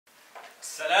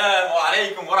Assalamu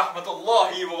alaikum wa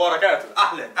rahmatullahi wa barakatuh.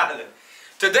 Ahlan, ahlan.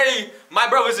 Today, my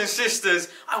brothers and sisters,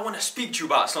 I want to speak to you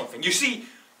about something. You see,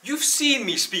 you've seen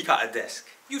me speak at a desk.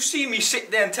 You've seen me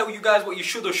sit there and tell you guys what you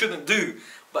should or shouldn't do.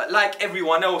 But like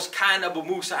everyone else, can Abu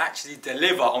Musa actually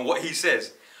deliver on what he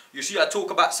says? You see, I talk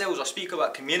about sales, I speak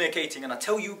about communicating, and I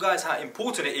tell you guys how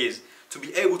important it is to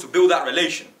be able to build that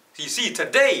relation. So you see,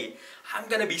 today, I'm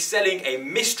going to be selling a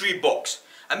mystery box.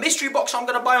 A mystery box I'm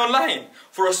going to buy online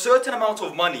for a certain amount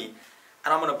of money.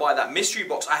 And I'm going to buy that mystery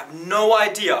box. I have no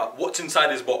idea what's inside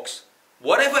this box.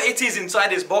 Whatever it is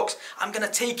inside this box, I'm going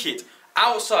to take it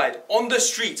outside, on the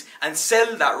street, and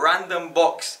sell that random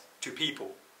box to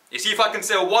people. You see, if I can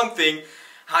sell one thing,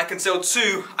 I can sell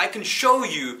two. I can show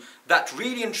you that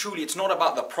really and truly it's not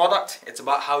about the product, it's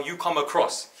about how you come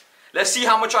across. Let's see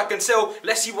how much I can sell.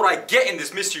 Let's see what I get in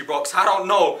this mystery box. I don't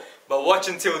know, but watch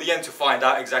until the end to find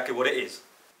out exactly what it is.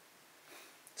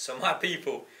 So my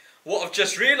people, what I've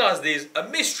just realised is a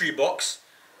mystery box.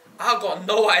 I've got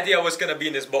no idea what's going to be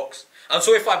in this box. And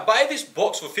so if I buy this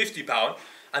box for £50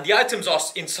 and the items are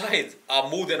inside are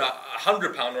more than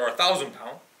 £100 or £1,000,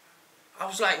 I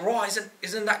was like, raw,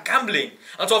 isn't that gambling?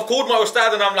 And so I've called my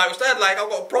Ustad and I'm like, Ustad, like, I've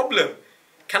got a problem.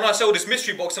 Can I sell this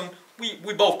mystery box? And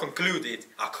we both concluded,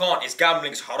 I can't, it's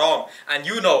gambling, it's haram. And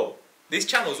you know, this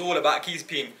channel is all about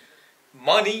keeping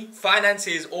money,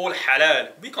 finances, all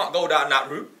halal. We can't go down that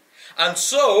route. And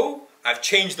so, I've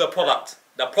changed the product.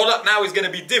 The product now is going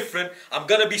to be different. I'm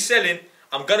going to be selling.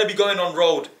 I'm going to be going on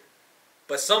road.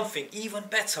 But something even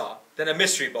better than a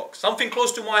mystery box. Something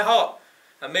close to my heart.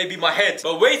 And maybe my head.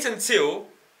 But wait until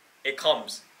it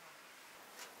comes.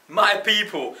 My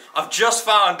people, I've just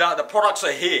found out the products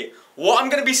are here. What I'm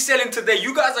going to be selling today,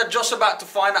 you guys are just about to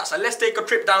find out. So let's take a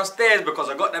trip downstairs because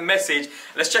I got the message.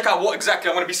 Let's check out what exactly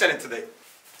I'm going to be selling today.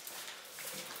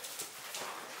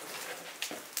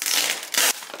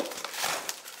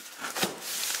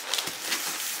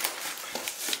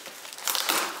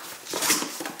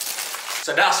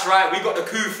 So that's right, we got the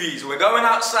kufis. We're going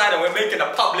outside and we're making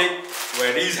a public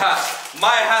wear these hats. My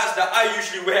hats that I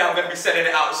usually wear, I'm going to be selling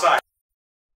it outside.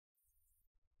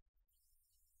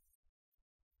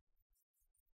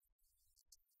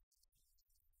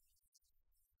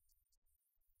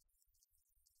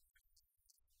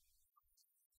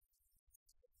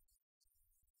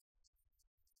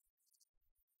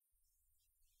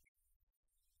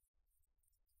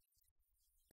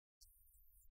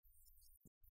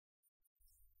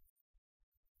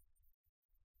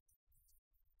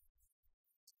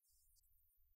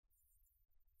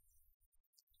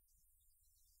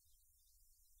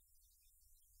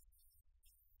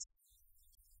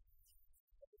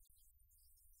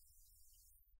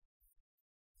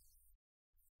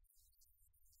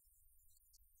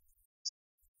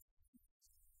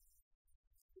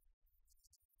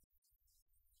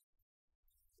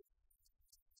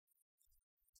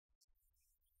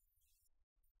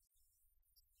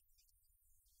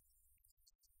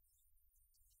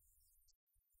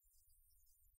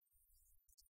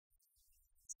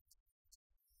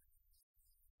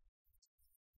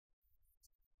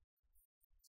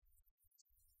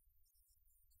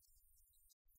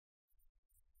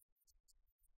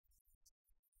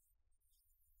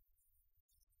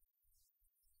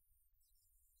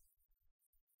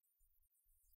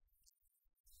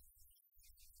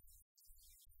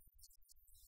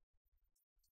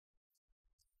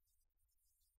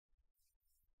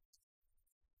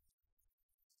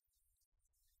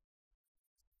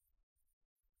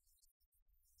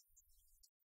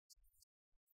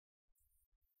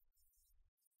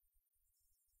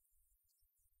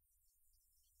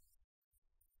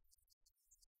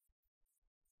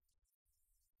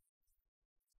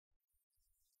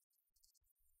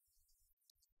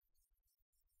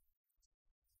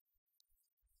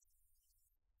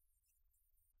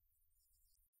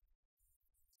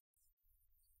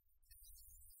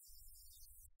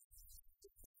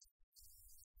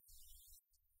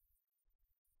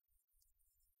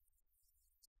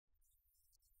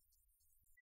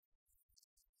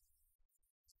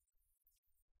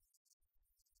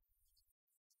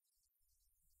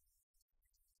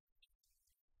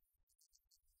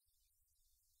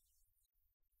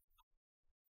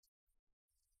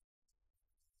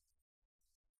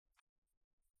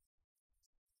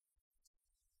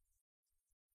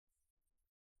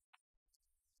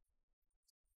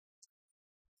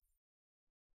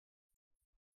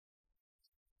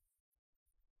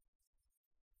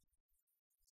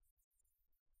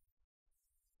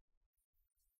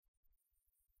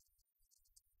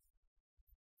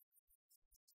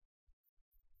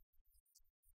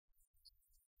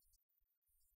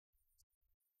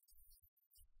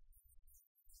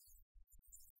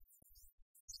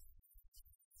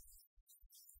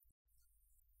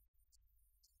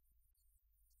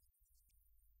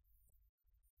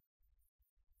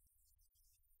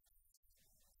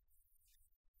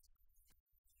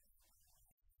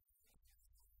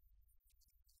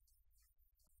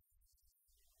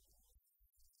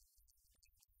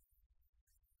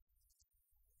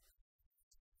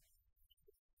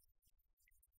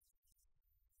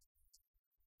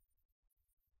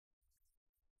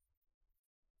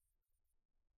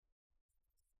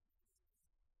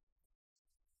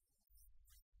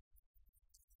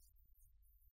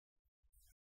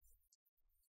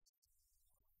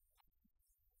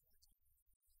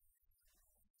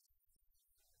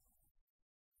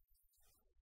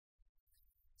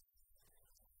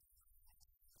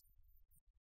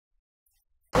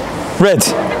 Red.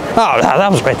 Oh,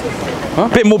 that was red. Huh?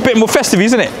 Bit more festive,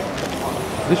 isn't it?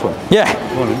 This one? Yeah.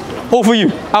 All for you.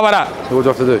 How about that? So what do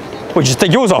I have to do? Well, just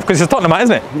take yours off because it's Tottenham,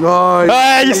 isn't it? No.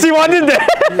 Hey, you see what I did there?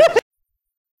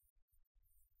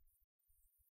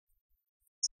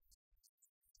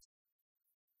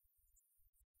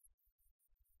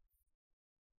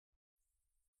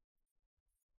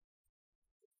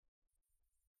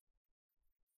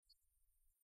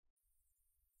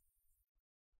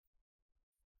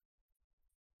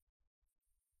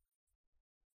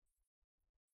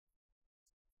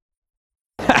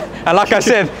 And like I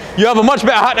said, you have a much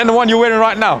better hat than the one you're wearing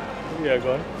right now. Yeah,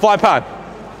 go on. £5.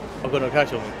 I've got no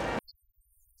cash on me.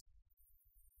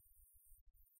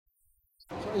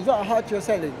 So is that a hat you're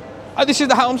selling? This is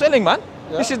the hat I'm selling, man.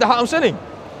 Yeah? This is the hat I'm selling.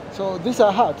 So these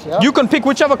are hats, yeah? You can pick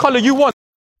whichever color you want.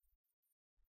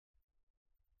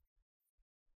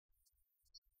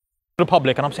 The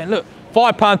public, and I'm saying, look,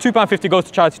 £5, £2.50 goes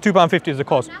to charity, £2.50 is the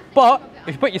cost. But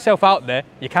if you put yourself out there,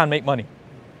 you can make money.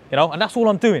 You know, and that's all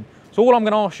I'm doing. So all I'm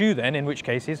going to ask you then, in which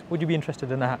case, is would you be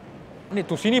interested in the hat? नहीं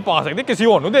तुसी नहीं पा सकते किसी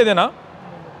और ਨੂੰ दे देना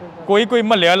कोई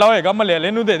मलयाला होएगा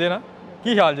मलयाले ਨੂੰ दे देना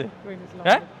ਕੀ ਹਾਲ ਜੀ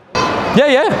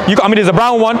yeah you got, I mean, there's a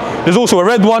brown one, there's also a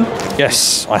red one.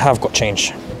 Yes, I have got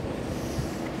change.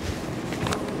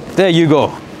 There you go.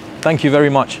 Thank you very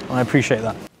much. I appreciate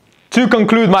that. To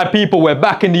conclude, my people, we're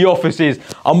back in the offices.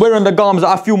 I'm wearing the garments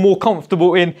that I feel more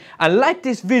comfortable in. And like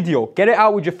this video, get it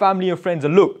out with your family and friends.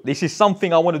 And look, this is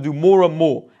something I want to do more and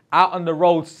more. Out on the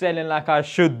road selling like I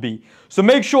should be. So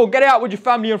make sure, get it out with your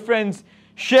family and friends.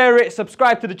 Share it,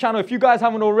 subscribe to the channel if you guys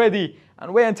haven't already.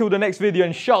 And wait until the next video.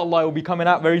 Inshallah, it will be coming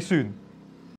out very soon.